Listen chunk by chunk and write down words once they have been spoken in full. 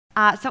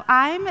So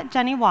I'm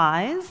Jenny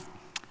Wise.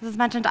 As was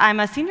mentioned,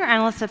 I'm a senior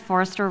analyst at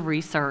Forrester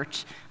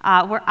Research,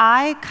 where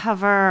I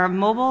cover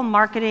mobile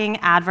marketing,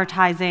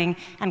 advertising,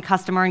 and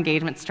customer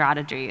engagement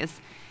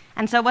strategies.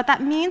 And so what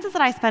that means is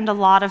that I spend a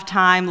lot of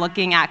time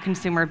looking at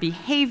consumer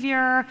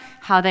behavior,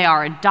 how they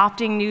are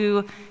adopting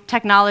new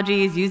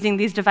technologies, using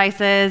these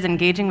devices,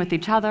 engaging with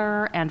each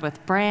other and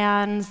with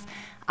brands,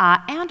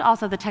 and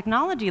also the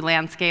technology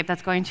landscape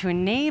that's going to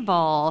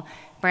enable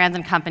brands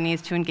and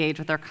companies to engage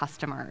with their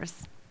customers.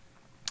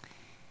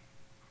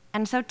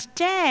 And so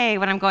today,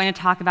 what I'm going to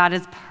talk about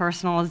is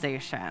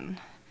personalization,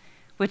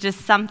 which is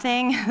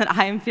something that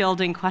I am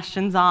fielding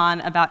questions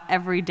on about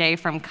every day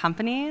from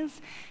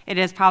companies. It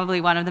is probably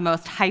one of the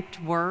most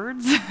hyped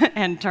words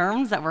and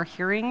terms that we're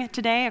hearing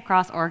today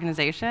across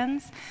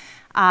organizations.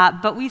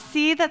 But we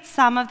see that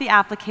some of the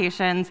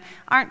applications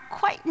aren't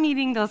quite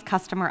meeting those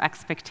customer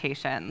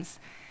expectations.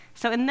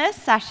 So in this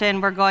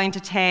session, we're going to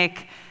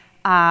take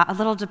a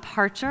little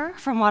departure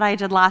from what I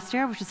did last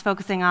year, which is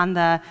focusing on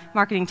the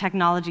marketing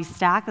technology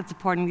stack that's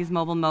supporting these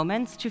mobile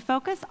moments, to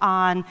focus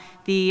on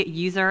the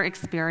user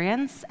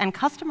experience and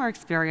customer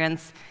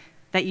experience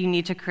that you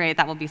need to create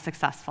that will be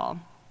successful.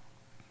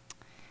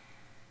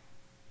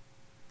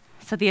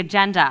 So the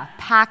agenda,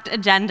 packed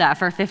agenda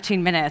for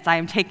 15 minutes. I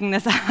am taking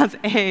this as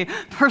a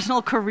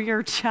personal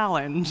career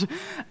challenge.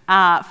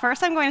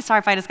 First, I'm going to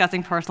start by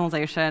discussing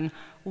personalization.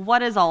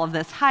 What is all of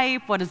this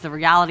hype? What is the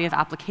reality of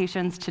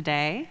applications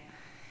today?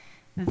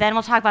 Then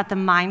we'll talk about the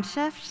mind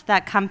shift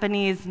that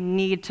companies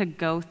need to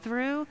go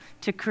through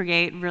to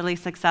create really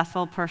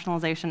successful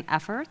personalization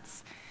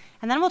efforts.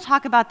 And then we'll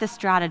talk about this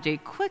strategy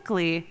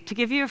quickly to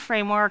give you a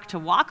framework to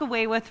walk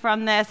away with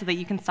from this so that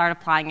you can start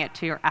applying it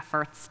to your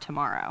efforts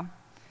tomorrow.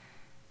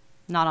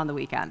 Not on the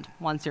weekend,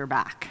 once you're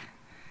back.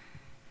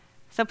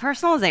 So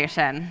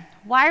personalization.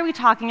 Why are we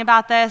talking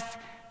about this?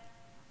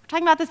 We're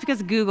talking about this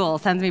because Google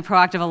sends me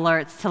proactive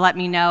alerts to let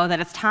me know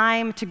that it's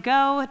time to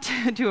go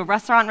to a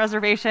restaurant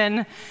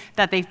reservation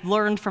that they've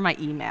learned from my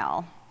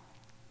email.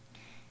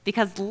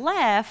 Because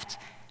Lyft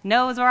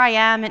knows where I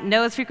am, it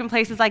knows frequent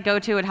places I go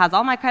to, it has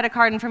all my credit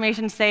card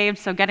information saved,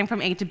 so getting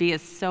from A to B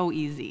is so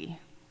easy.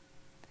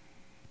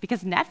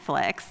 Because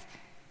Netflix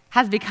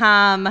has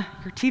become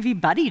your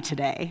TV buddy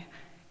today.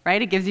 Right?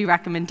 It gives you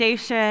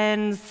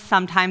recommendations.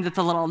 Sometimes it's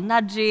a little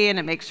nudgy, and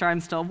it makes sure I'm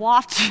still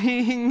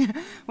watching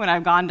when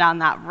I've gone down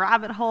that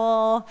rabbit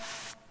hole.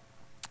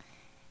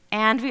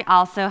 And we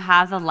also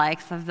have the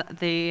likes of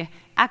the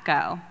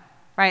Echo.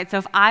 Right? So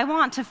if I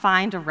want to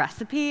find a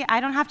recipe, I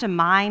don't have to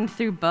mine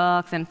through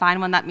books and find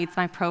one that meets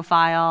my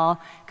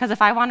profile. Because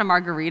if I want a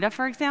margarita,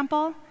 for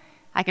example,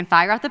 I can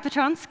fire out the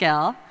Patron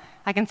skill.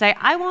 I can say,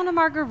 I want a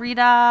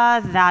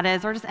margarita that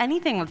is, or just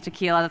anything with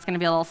tequila that's going to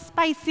be a little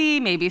spicy,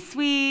 maybe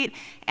sweet,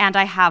 and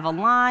I have a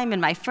lime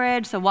in my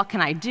fridge, so what can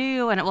I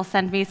do? And it will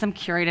send me some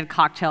curated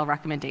cocktail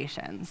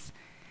recommendations.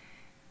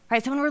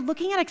 Right, so when we're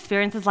looking at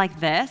experiences like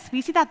this,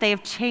 we see that they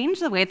have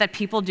changed the way that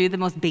people do the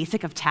most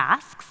basic of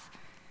tasks,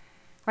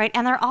 right?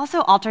 And they're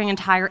also altering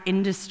entire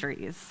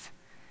industries.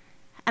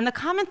 And the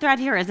common thread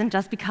here isn't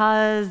just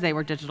because they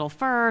were digital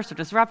first or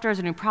disruptors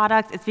or new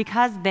products. It's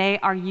because they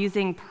are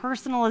using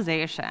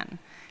personalization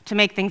to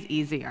make things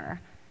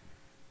easier.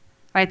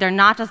 Right? They're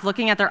not just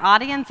looking at their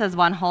audience as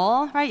one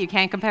whole. Right? You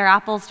can't compare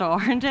apples to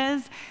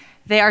oranges.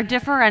 They are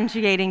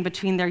differentiating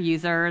between their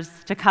users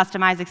to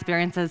customize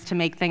experiences to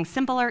make things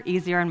simpler,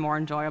 easier, and more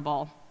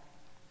enjoyable.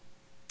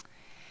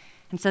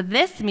 And so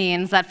this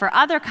means that for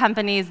other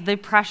companies, the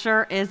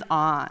pressure is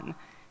on.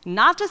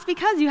 Not just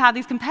because you have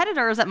these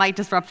competitors that might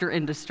disrupt your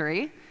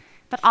industry,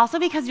 but also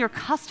because your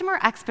customer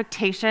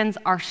expectations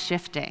are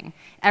shifting.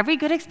 Every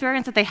good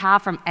experience that they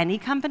have from any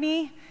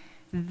company,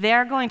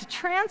 they're going to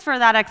transfer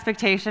that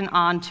expectation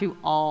onto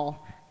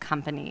all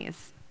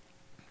companies.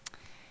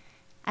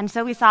 And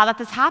so we saw that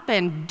this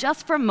happened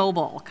just from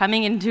mobile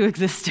coming into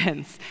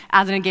existence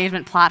as an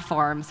engagement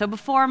platform. So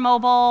before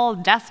mobile,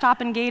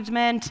 desktop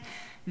engagement,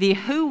 the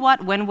who,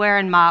 what, when, where,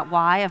 and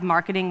why of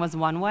marketing was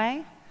one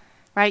way.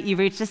 Right? You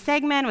reached a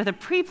segment with a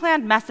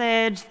pre-planned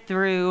message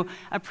through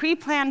a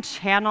pre-planned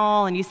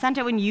channel, and you sent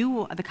it when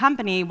you, the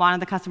company, wanted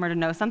the customer to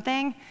know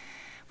something.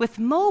 With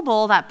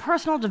mobile, that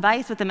personal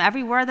device with them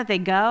everywhere that they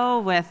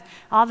go, with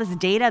all this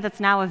data that's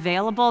now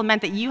available,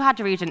 meant that you had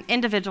to reach an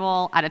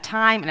individual at a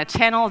time in a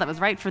channel that was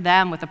right for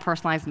them with a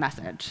personalized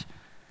message.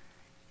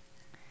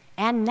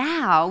 And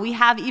now we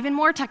have even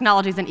more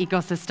technologies and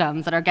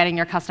ecosystems that are getting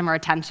your customer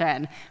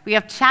attention. We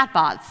have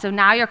chatbots, so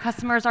now your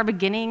customers are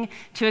beginning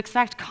to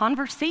expect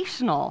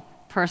conversational,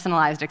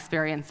 personalized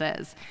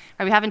experiences.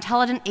 Right? We have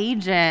intelligent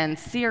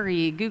agents,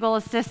 Siri, Google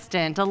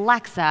Assistant,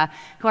 Alexa,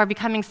 who are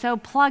becoming so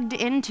plugged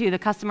into the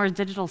customer's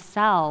digital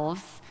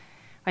selves,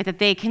 right, that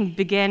they can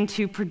begin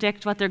to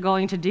predict what they're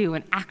going to do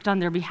and act on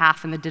their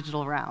behalf in the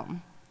digital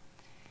realm.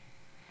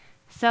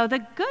 So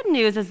the good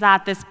news is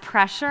that this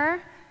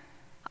pressure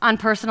on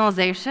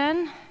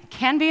personalization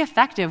can be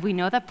effective. We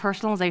know that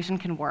personalization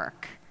can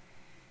work.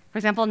 For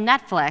example,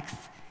 Netflix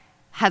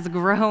has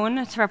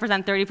grown to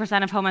represent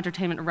 30% of home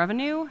entertainment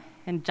revenue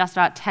in just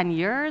about 10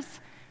 years,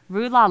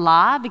 Rue La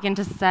La began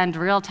to send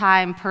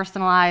real-time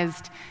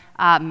personalized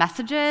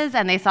messages,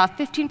 and they saw a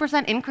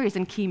 15% increase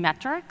in key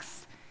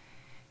metrics.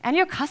 And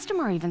your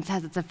customer even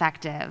says it's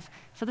effective.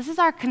 So this is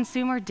our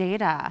consumer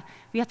data.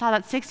 We have thought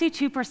that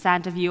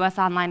 62% of US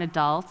online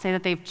adults say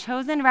that they've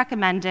chosen,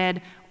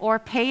 recommended, or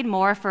paid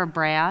more for a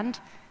brand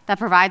that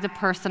provides a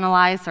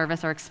personalized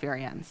service or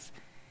experience.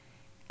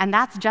 And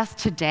that's just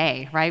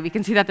today, right? We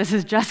can see that this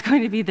is just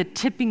going to be the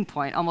tipping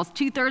point. Almost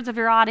 2/3 of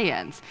your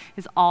audience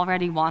is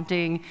already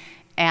wanting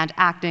and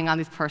acting on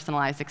these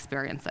personalized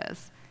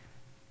experiences.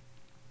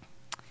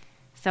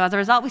 So as a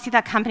result, we see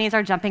that companies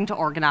are jumping to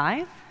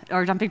organize,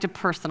 or jumping to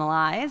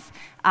personalize.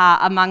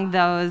 Among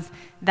those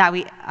that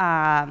we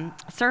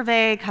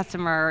survey,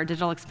 customer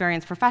digital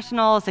experience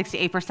professionals,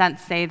 68%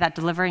 say that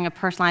delivering a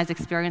personalized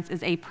experience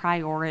is a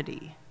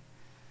priority.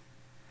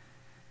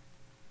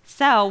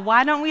 So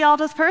why don't we all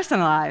just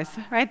personalize,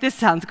 right? This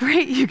sounds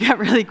great. You get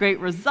really great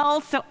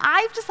results. So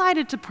I've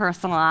decided to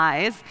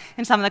personalize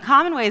in some of the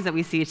common ways that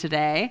we see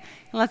today.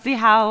 And let's see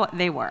how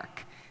they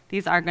work.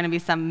 These are going to be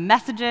some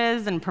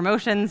messages and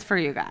promotions for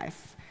you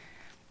guys.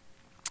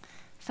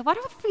 So what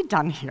have we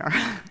done here?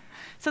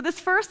 So this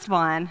first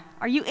one,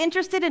 are you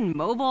interested in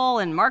mobile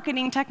and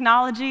marketing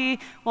technology?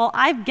 Well,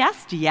 I've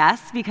guessed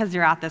yes because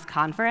you're at this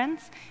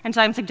conference. And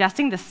so I'm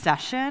suggesting this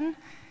session,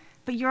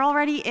 but you're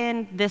already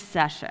in this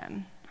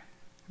session,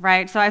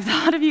 right? So I've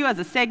thought of you as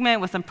a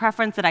segment with some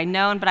preference that I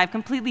known, but I've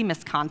completely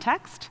missed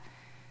context.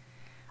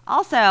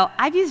 Also,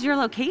 I've used your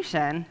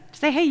location to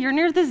say, hey, you're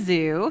near the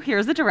zoo,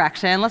 here's the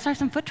direction, let's start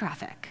some foot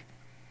traffic.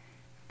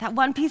 That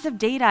one piece of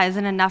data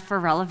isn't enough for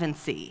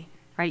relevancy,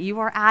 right? You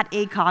are at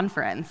a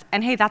conference,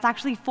 and hey, that's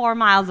actually 4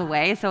 miles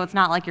away, so it's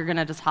not like you're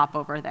gonna just hop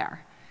over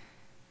there.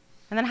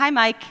 And then, hi,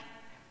 Mike.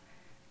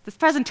 This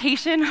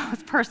presentation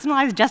was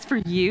personalized just for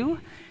you,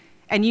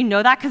 and you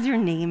know that because your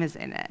name is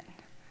in it,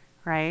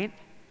 right?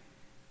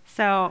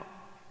 So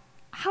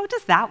how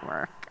does that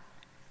work?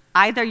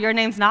 Either your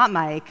name's not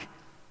Mike,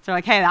 so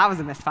like, hey, that was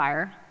a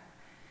misfire.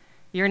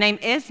 Your name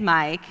is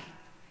Mike,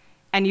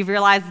 and you've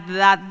realized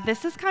that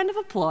this is kind of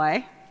a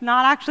ploy,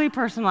 not actually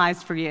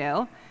personalized for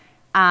you.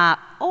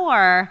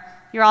 Or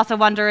you're also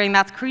wondering,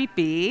 that's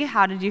creepy.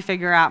 How did you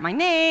figure out my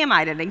name?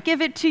 I didn't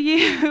give it to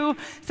you.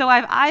 So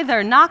I've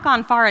either not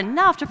gone far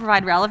enough to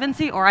provide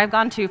relevancy, or I've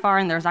gone too far,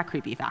 and there's that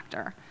creepy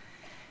factor.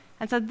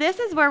 And so this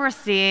is where we're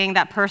seeing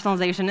that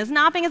personalization is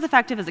not being as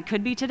effective as it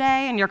could be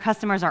today, and your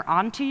customers are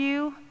onto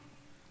you.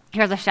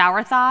 Here's a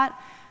shower thought.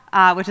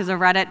 Which is a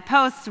Reddit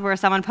post where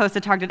someone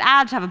posted targeted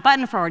ads to have a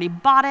button for already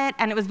bought it,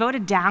 and it was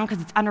voted down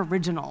because it's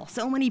unoriginal.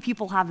 So many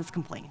people have this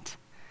complaint.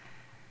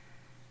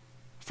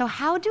 So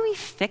how do we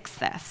fix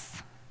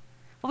this?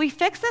 Well, we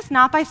fix this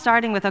not by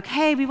starting with,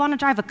 okay, we want to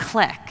drive a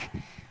click,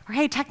 or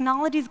hey,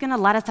 technology is going to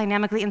let us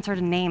dynamically insert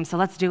a name, so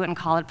let's do it and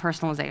call it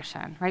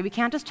personalization, right? We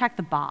can't just check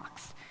the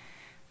box.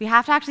 We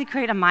have to actually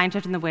create a mind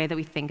shift in the way that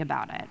we think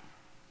about it.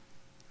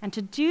 And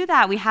to do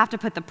that, we have to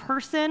put the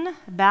person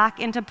back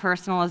into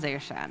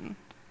personalization.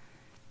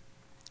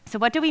 So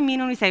what do we mean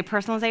when we say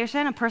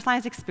personalization? A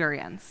personalized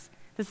experience.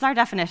 This is our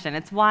definition.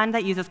 It's one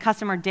that uses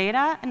customer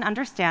data and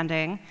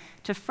understanding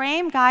to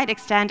frame, guide,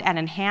 extend, and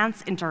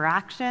enhance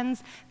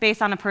interactions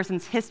based on a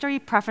person's history,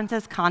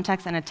 preferences,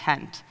 context, and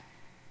intent.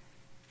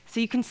 So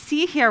you can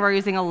see here we're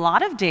using a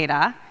lot of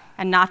data,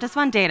 and not just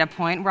one data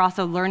point. We're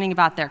also learning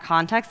about their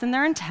context and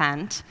their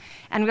intent,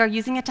 and we are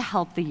using it to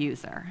help the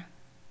user.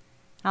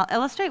 I'll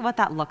illustrate what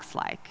that looks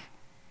like.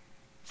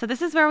 So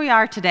this is where we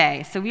are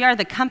today. So we are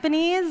the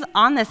companies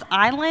on this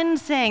island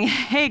saying,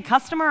 hey,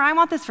 customer, I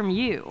want this from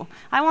you.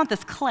 I want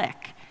this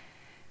click.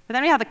 But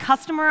then we have the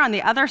customer on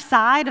the other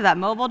side of that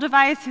mobile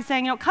device who's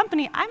saying,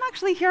 company, I'm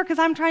actually here because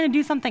I'm trying to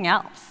do something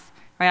else.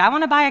 Right? I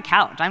want to buy a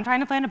couch. I'm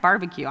trying to plan a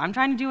barbecue. I'm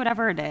trying to do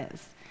whatever it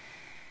is.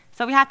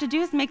 So what we have to do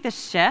is make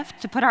this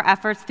shift to put our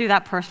efforts through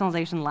that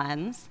personalization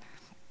lens.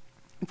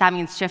 That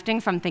means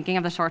shifting from thinking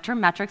of the short-term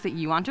metrics that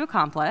you want to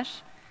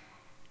accomplish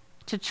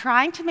to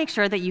trying to make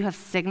sure that you have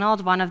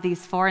signaled one of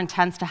these 4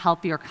 intents to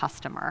help your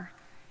customer.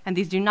 And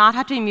these do not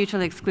have to be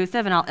mutually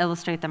exclusive, and I'll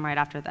illustrate them right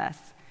after this.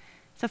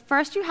 So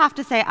first, you have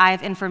to say, I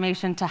have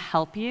information to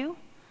help you.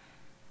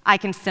 I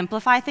can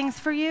simplify things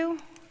for you.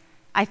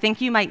 I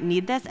think you might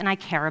need this, and I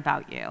care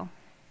about you.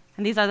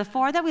 And these are the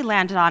 4 that we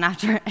landed on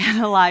after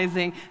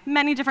analyzing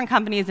many different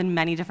companies and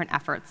many different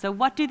efforts. So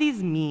what do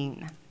these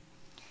mean?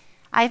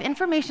 I have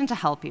information to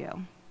help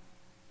you.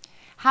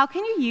 How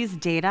can you use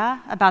data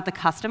about the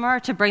customer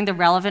to bring the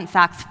relevant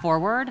facts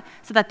forward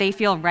so that they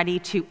feel ready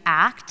to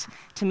act,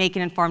 to make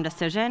an informed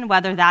decision,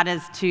 whether that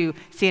is to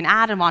see an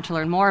ad and want to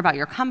learn more about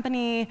your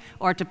company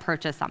or to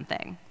purchase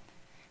something?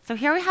 So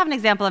here we have an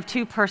example of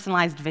 2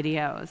 personalized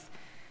videos.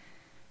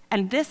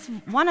 And this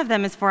one of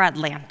them is for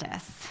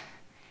Atlantis.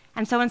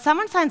 And so when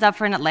someone signs up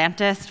for an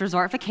Atlantis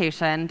resort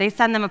vacation, they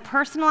send them a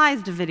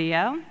personalized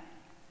video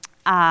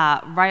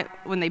right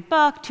when they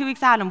book, 2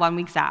 weeks out and 1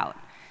 week out.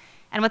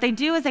 And what they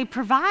do is they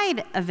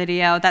provide a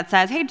video that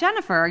says, hey,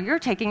 Jennifer, you're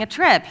taking a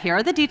trip. Here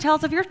are the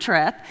details of your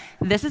trip.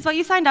 This is what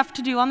you signed up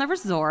to do on the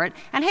resort.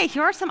 And hey,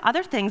 here are some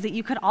other things that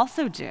you could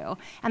also do.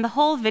 And the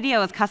whole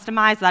video is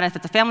customized so that if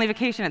it's a family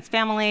vacation, it's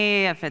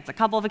family. If it's a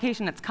couple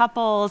vacation, it's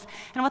couples.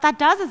 And what that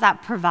does is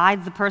that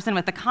provides the person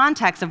with the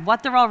context of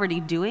what they're already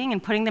doing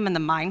and putting them in the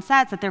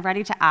mindset that they're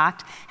ready to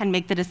act and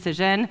make the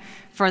decision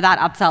for that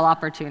upsell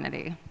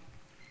opportunity.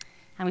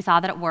 And we saw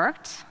that it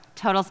worked.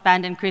 Total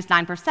spend increased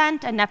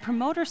 9%, and Net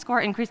Promoter Score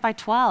increased by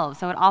 12.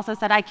 So it also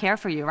said, I care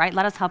for you, right?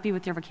 Let us help you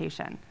with your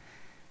vacation.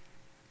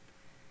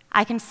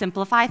 I can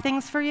simplify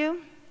things for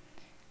you.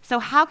 So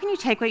how can you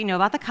take what you know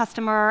about the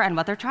customer and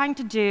what they're trying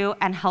to do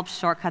and help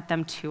shortcut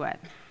them to it?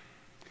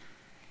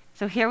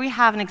 So here we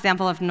have an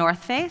example of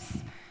North Face,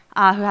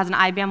 who has an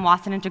IBM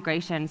Watson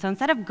integration. So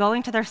instead of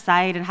going to their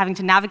site and having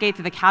to navigate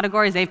through the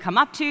categories they've come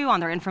up to on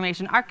their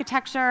information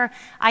architecture,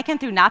 I can,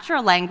 through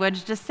natural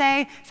language, just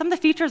say some of the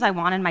features I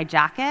want in my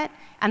jacket,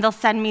 and they'll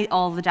send me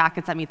all the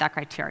jackets that meet that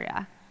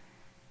criteria.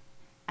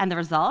 And the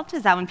result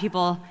is that when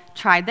people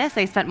tried this,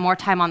 they spent more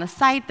time on the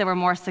site, there were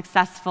more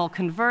successful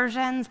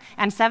conversions,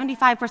 and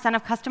 75%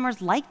 of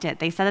customers liked it.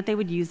 They said that they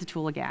would use the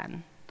tool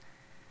again.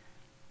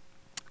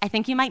 I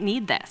think you might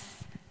need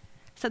this.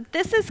 So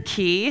this is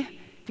key,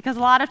 because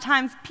a lot of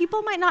times,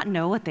 people might not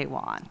know what they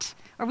want.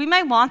 Or we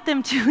might want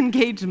them to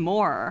engage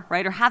more,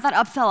 right? Or have that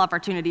upsell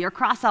opportunity or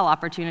cross-sell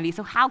opportunity.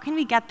 So how can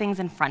we get things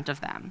in front of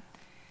them?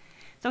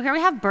 So here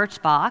we have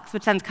Birchbox,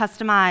 which sends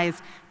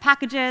customized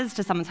packages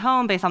to someone's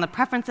home based on the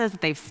preferences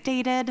that they've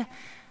stated.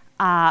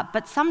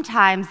 But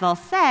sometimes they'll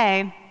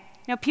say,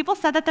 people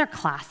said that they're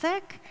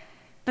classic,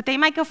 but they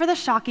might go for the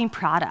shocking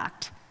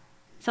product.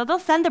 So they'll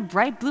send the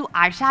bright blue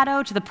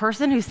eyeshadow to the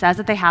person who says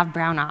that they have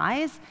brown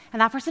eyes,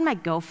 and that person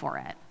might go for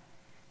it.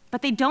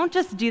 But they don't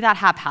just do that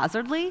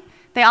haphazardly.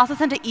 They also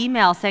send an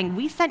email saying,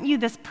 we sent you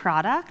this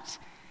product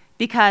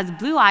because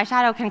blue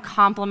eyeshadow can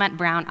complement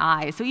brown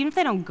eyes. So even if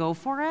they don't go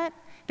for it,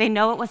 they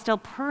know it was still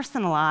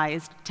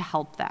personalized to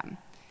help them.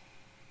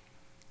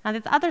 On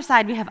the other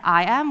side, we have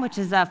IM, which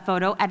is a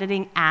photo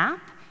editing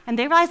app. And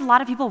they realized a lot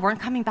of people weren't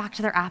coming back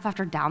to their app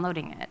after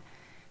downloading it.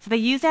 So they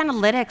used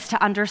analytics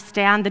to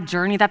understand the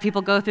journey that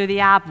people go through the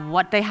app,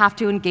 what they have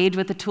to engage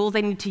with, the tools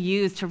they need to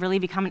use to really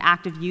become an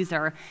active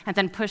user, and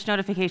then push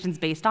notifications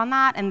based on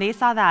that. And they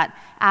saw that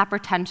app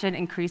retention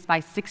increased by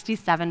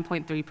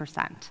 67.3%.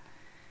 And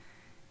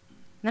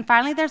then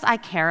finally, there's I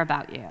care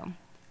about you.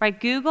 Right?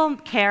 Google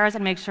cares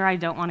and makes sure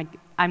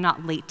I'm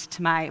not late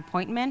to my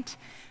appointment.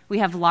 We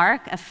have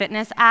Lark, a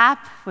fitness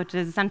app, which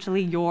is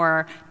essentially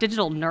your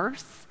digital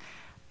nurse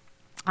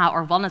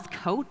or wellness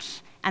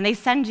coach. And they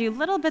send you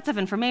little bits of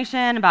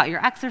information about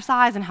your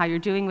exercise and how you're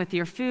doing with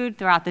your food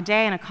throughout the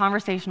day in a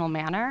conversational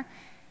manner.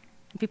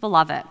 And people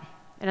love it.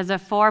 It has a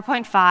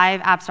 4.5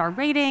 App Store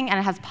rating, and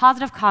it has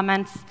positive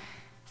comments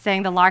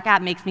saying the Lark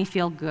app makes me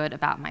feel good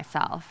about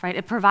myself. Right?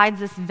 It provides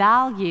this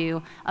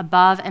value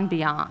above and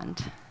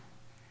beyond.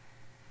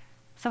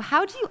 So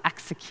how do you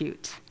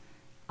execute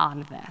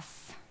on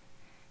this?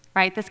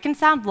 Right? This can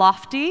sound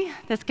lofty.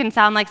 This can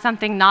sound like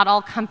something not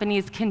all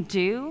companies can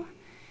do.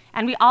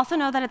 And we also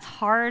know that it's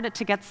hard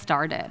to get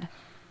started.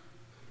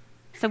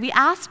 So we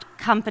asked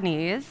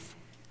companies,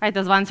 right,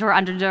 those ones who are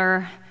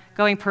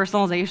undergoing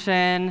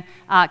personalization,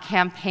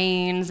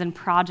 campaigns, and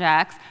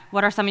projects,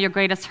 what are some of your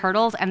greatest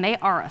hurdles? And they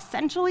are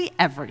essentially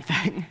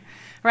everything,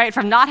 right?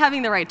 From not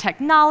having the right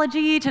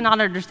technology, to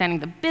not understanding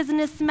the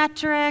business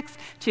metrics,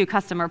 to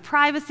customer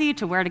privacy,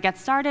 to where to get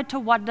started, to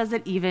what does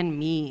it even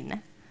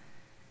mean.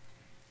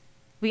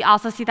 We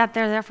also see that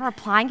they're therefore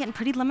applying it in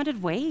pretty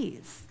limited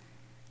ways.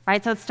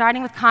 Right? So it's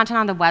starting with content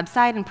on the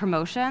website and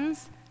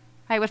promotions,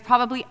 right, which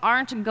probably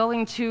aren't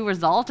going to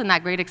result in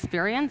that great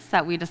experience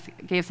that we just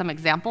gave some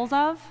examples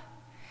of.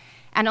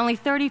 And only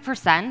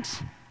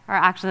 30% are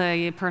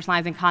actually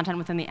personalizing content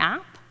within the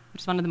app,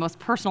 which is one of the most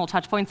personal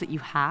touch points that you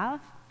have.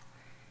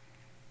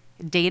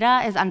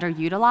 Data is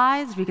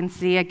underutilized. We can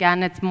see,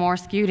 again, it's more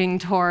skewing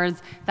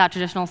towards that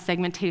traditional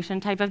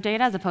segmentation type of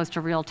data as opposed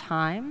to real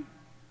time.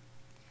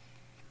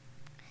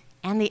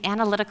 And the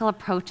analytical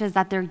approaches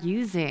that they're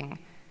using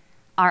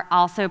are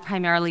also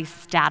primarily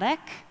static,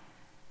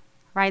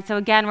 right? So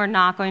again, we're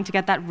not going to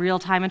get that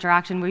real-time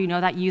interaction where you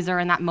know that user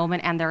in that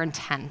moment and their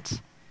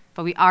intent.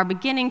 But we are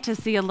beginning to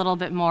see a little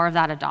bit more of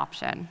that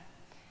adoption.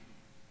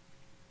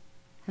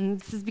 And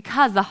this is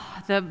because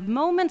the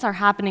moments are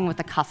happening with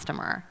the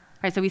customer,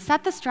 right? So we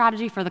set the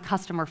strategy for the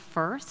customer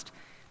first,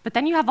 but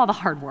then you have all the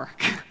hard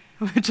work,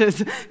 which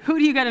is who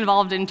do you get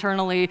involved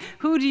internally?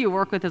 Who do you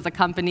work with as a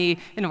company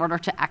in order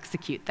to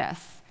execute this?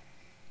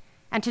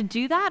 And to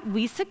do that,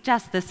 we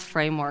suggest this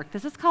framework.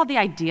 This is called the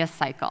idea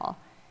cycle.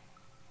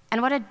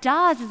 And what it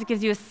does is it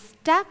gives you a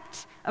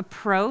stepped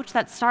approach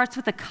that starts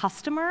with the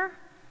customer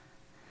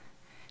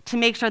to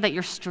make sure that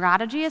your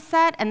strategy is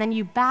set, and then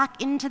you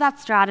back into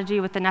that strategy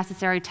with the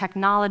necessary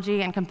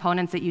technology and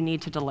components that you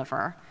need to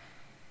deliver.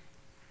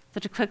 So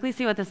to quickly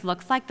see what this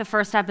looks like, the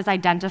first step is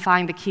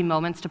identifying the key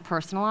moments to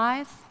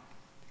personalize.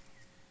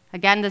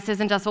 Again, this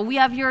isn't just, well, we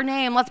have your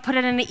name, let's put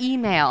it in an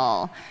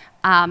email.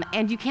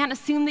 And you can't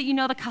assume that you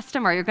know the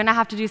customer. You're going to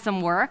have to do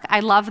some work.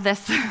 I love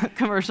this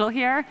commercial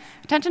here.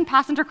 Attention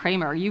passenger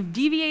Kramer, you've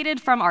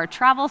deviated from our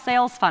travel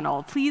sales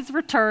funnel. Please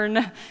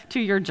return to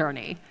your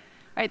journey.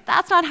 Right?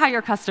 That's not how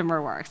your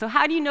customer works. So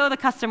how do you know the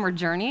customer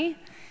journey?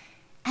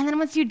 And then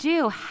once you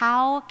do,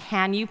 how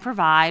can you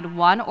provide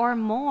one or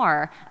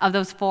more of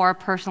those 4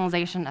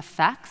 personalization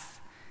effects?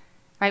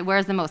 Right? Where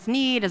is the most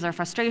need? Is there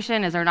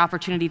frustration? Is there an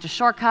opportunity to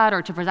shortcut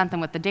or to present them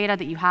with the data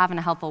that you have in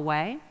a helpful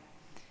way?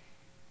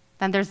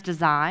 Then there's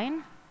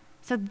design.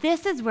 So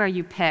this is where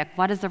you pick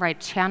what is the right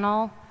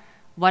channel,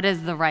 what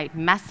is the right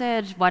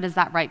message, what is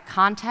that right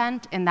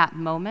content in that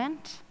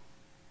moment.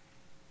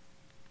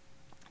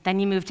 Then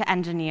you move to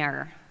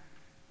engineer.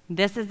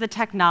 This is the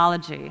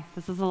technology.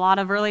 This is a lot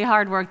of really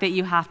hard work that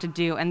you have to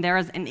do, and there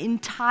is an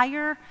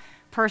entire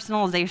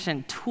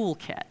personalization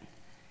toolkit.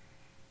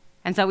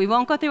 And so we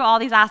won't go through all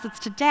these assets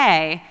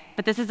today,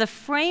 but this is a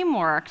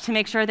framework to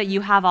make sure that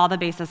you have all the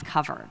bases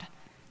covered,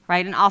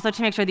 right? And also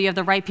to make sure that you have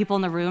the right people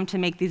in the room to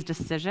make these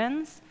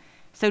decisions.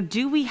 So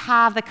do we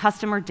have the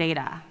customer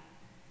data?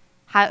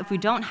 If we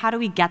don't, how do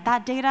we get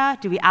that data?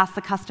 Do we ask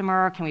the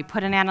customer? Can we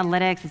put in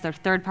analytics? Is there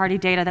third-party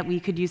data that we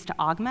could use to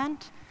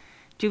augment?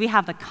 Do we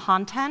have the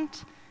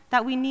content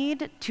that we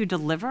need to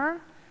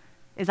deliver?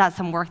 Is that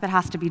some work that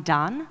has to be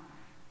done?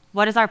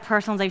 What does our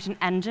personalization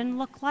engine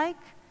look like?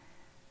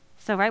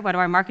 So, right, what do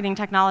our marketing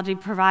technology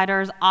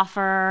providers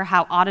offer?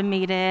 How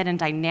automated and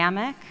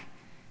dynamic?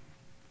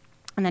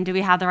 And then do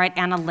we have the right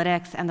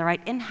analytics and the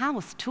right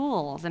in-house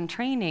tools and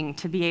training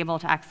to be able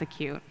to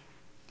execute? And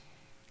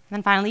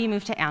then finally, you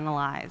move to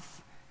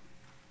analyze,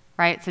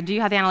 right? So do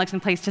you have the analytics in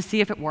place to see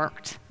if it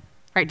worked?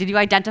 Right? Did you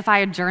identify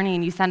a journey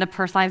and you send a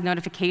personalized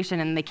notification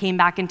and they came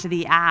back into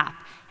the app?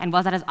 And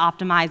was that as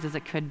optimized as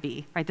it could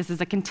be? Right? This is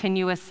a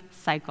continuous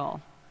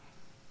cycle.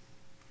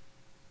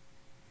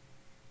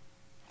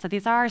 So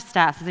these are our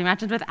steps. As we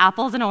mentioned with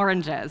apples and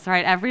oranges,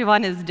 right?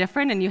 Everyone is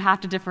different and you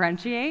have to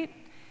differentiate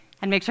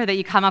and make sure that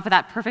you come up with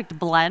that perfect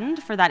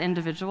blend for that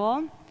individual.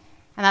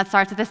 And that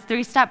starts with this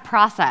 3-step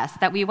process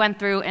that we went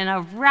through in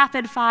a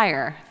rapid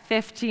fire,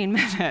 15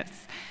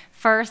 minutes.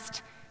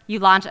 First, you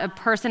launch a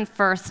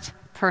person-first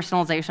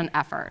personalization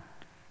effort,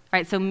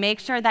 right? So make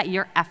sure that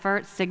your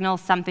effort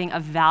signals something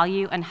of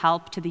value and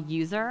help to the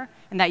user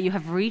and that you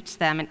have reached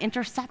them and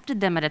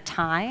intercepted them at a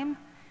time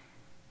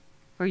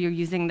where you're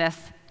using this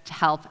to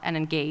help and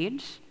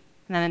engage.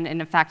 And then, in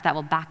effect, that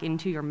will back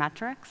into your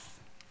metrics.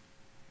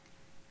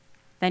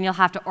 Then you'll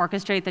have to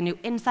orchestrate the new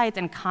insights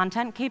and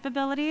content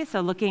capabilities,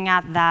 so looking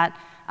at that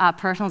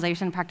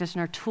personalization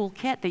practitioner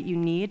toolkit that you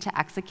need to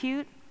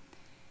execute.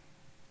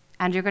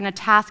 And you're going to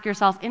task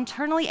yourself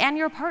internally and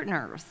your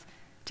partners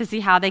to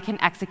see how they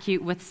can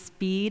execute with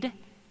speed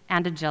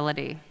and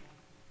agility.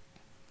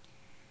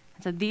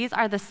 So these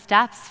are the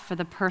steps for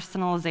the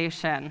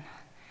personalization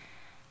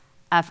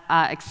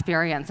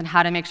experience and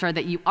how to make sure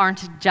that you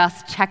aren't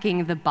just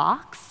checking the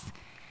box.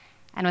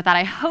 And with that,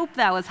 I hope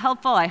that was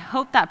helpful. I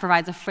hope that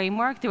provides a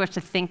framework through which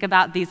to think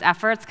about these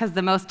efforts, because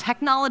the most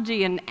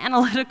technology and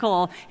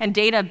analytical and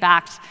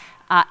data-backed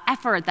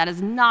effort that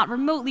is not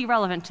remotely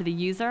relevant to the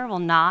user will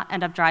not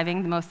end up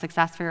driving the most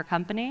success for your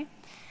company.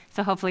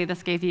 So hopefully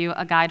this gave you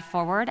a guide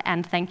forward,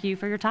 and thank you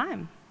for your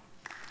time.